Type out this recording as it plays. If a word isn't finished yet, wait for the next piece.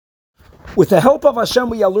With the help of Hashem,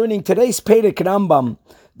 we are learning today's Perek Rambam,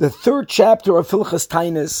 the third chapter of Hilchas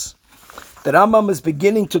Tainis. The Rambam is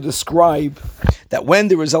beginning to describe that when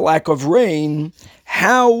there is a lack of rain,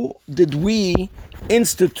 how did we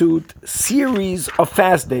institute series of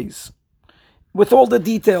fast days? With all the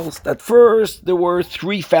details, that first there were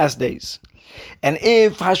 3 fast days. And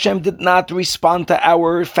if Hashem did not respond to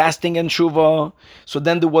our fasting and tshuva, so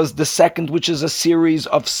then there was the second, which is a series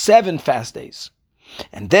of 7 fast days.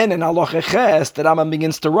 And then in Halacha Ches, the Rambam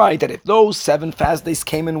begins to write that if those 7 fast days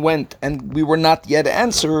came and went and we were not yet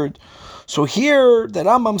answered, so here the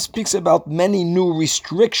Rambam speaks about many new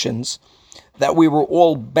restrictions that we were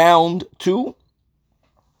all bound to.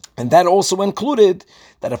 And that also included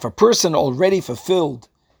that if a person already fulfilled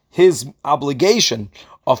his obligation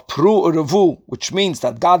of Pru Urevu, which means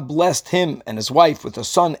that God blessed him and his wife with a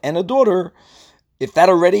son and a daughter, if that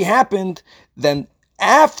already happened, then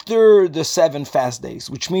after the 7 fast days,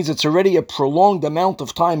 which means it's already a prolonged amount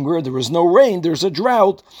of time where there is no rain, there's a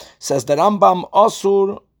drought, says the Rambam,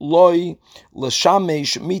 Asur loy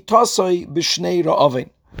l'shamesh mitasai b'shnei ra'avin,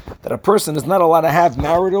 that a person is not allowed to have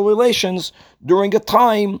marital relations during a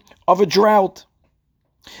time of a drought.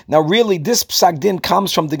 Now really, this psak din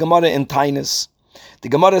comes from the Gemara in Tainis. The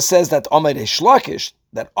Gemara says that Omer Eshlakish,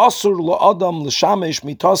 that Asur la'adam l'shamesh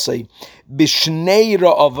mitasai b'shnei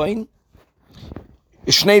ra'avin.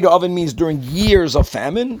 Shnei Oven means during years of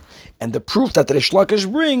famine, and the proof that the Reish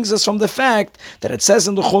Lakish brings is from the fact that it says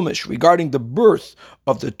in the Chumash regarding the birth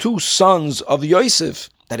of the 2 sons of Yosef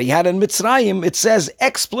that he had in Mitzrayim. It says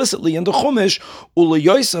explicitly in the Chumash, Ula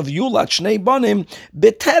Yosef Yulat Shnei Banim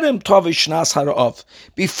Beterem Tovish Shnas Harav,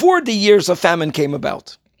 before the years of famine came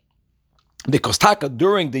about. Because Taka,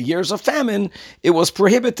 during the years of famine, it was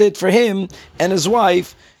prohibited for him and his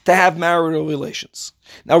wife to have marital relations.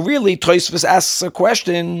 Now really, Tosfos asks a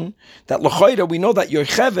question that l'choira, we know that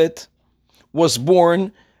Yocheved was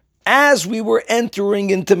born as we were entering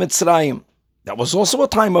into Mitzrayim. That was also a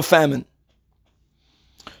time of famine.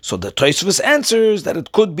 So the Tosfos answers that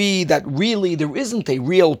it could be that really there isn't a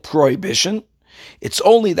real prohibition. It's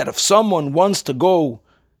only that if someone wants to go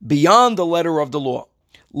beyond the letter of the law,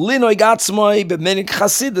 Linoy Gatzmoy b'minik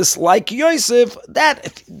Chasidus, like Yosef,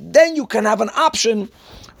 that then you can have an option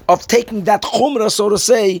of taking that chumrah, so to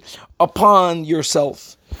say, upon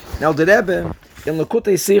yourself. Now the Rebbe in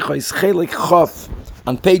Lekutei Sichos Chelik Chof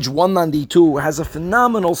on page 192 has a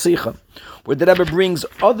phenomenal sicha where the Rebbe brings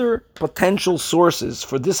other potential sources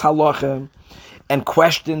for this halacha and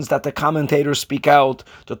questions that the commentators speak out.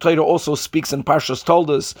 The Torah also speaks in Parshas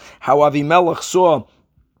Toldos how Avimelech saw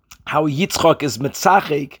how Yitzchak is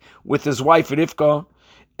mitzachek with his wife Rivka,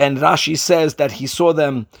 and Rashi says that he saw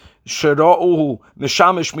them Shera'uhu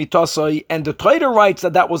Mishamish Mitasai, and the Torah writes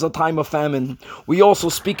that was a time of famine. We also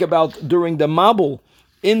speak about during the Mabul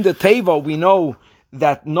in the Teva, we know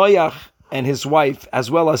that Noach and his wife,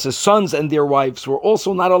 as well as his sons and their wives, were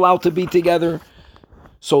also not allowed to be together.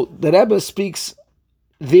 So the Rebbe speaks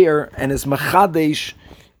there and is Machadesh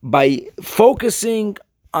by focusing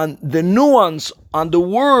on the nuance, on the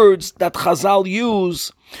words that Chazal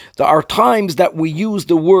use. There are times that we use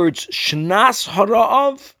the words Shnas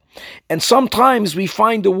Hara'av, and sometimes we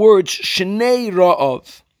find the words Shnei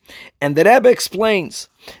Ra'av. And the Rebbe explains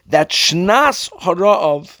that Shnas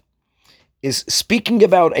Hara'av is speaking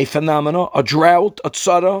about a phenomena, a drought, a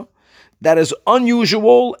tzara, that is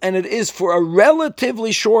unusual, and it is for a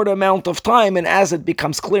relatively short amount of time, and as it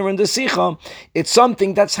becomes clear in the Sikha, it's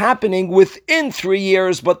something that's happening within 3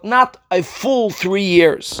 years, but not a full 3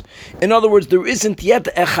 years. In other words, there isn't yet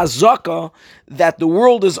a chazaka that the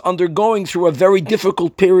world is undergoing through a very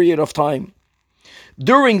difficult period of time.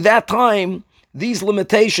 During that time, these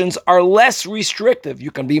limitations are less restrictive.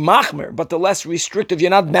 You can be machmer, but the less restrictive,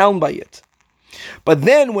 you're not bound by it. But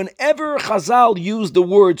then whenever Chazal use the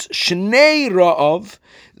words Shnei Ra'av,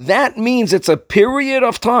 that means it's a period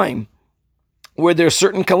of time where there are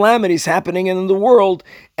certain calamities happening in the world.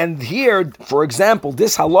 And here, for example,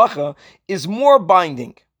 this halacha is more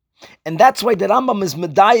binding. And that's why the Rambam is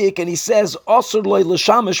medayik and he says, Asur loy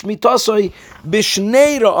l'shamish mitasoi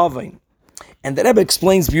b'shnei ra'avin. And the Rebbe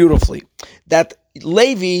explains beautifully that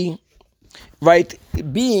Levi, right,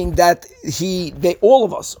 being that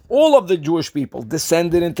all of the Jewish people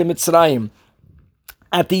descended into Mitzrayim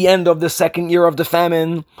at the end of the 2nd year of the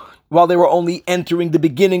famine, while they were only entering the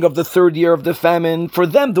beginning of the 3rd year of the famine. For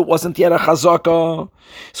them, there wasn't yet a chazaka.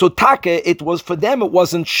 So it was for them, it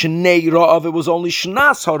wasn't Shnei Ra'av, it was only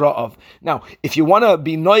Shnas HaRa'av. Now, if you want to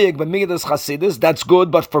be Noyeg b'Migdas Chasidus, that's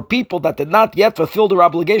good, but for people that did not yet fulfill their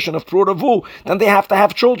obligation of Pru Urevu, then they have to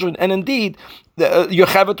have children. And indeed,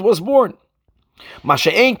 Yocheved was born.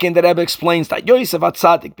 Masha'enkin, the Rebbe explains that Yosef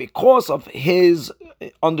HaTzadik, because of his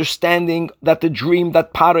understanding that the dream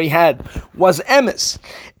that Pari had was emes,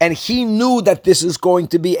 and he knew that this is going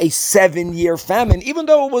to be a 7-year famine, even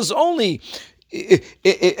though it was only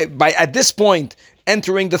by at this point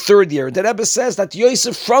entering the 3rd year. The Rebbe says that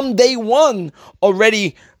Yosef from day one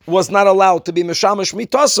already was not allowed to be Meshamash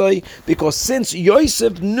Mitasoi, because since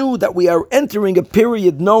Yosef knew that we are entering a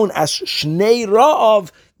period known as Shnei Ra'av,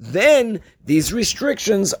 then these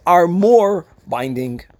restrictions are more binding.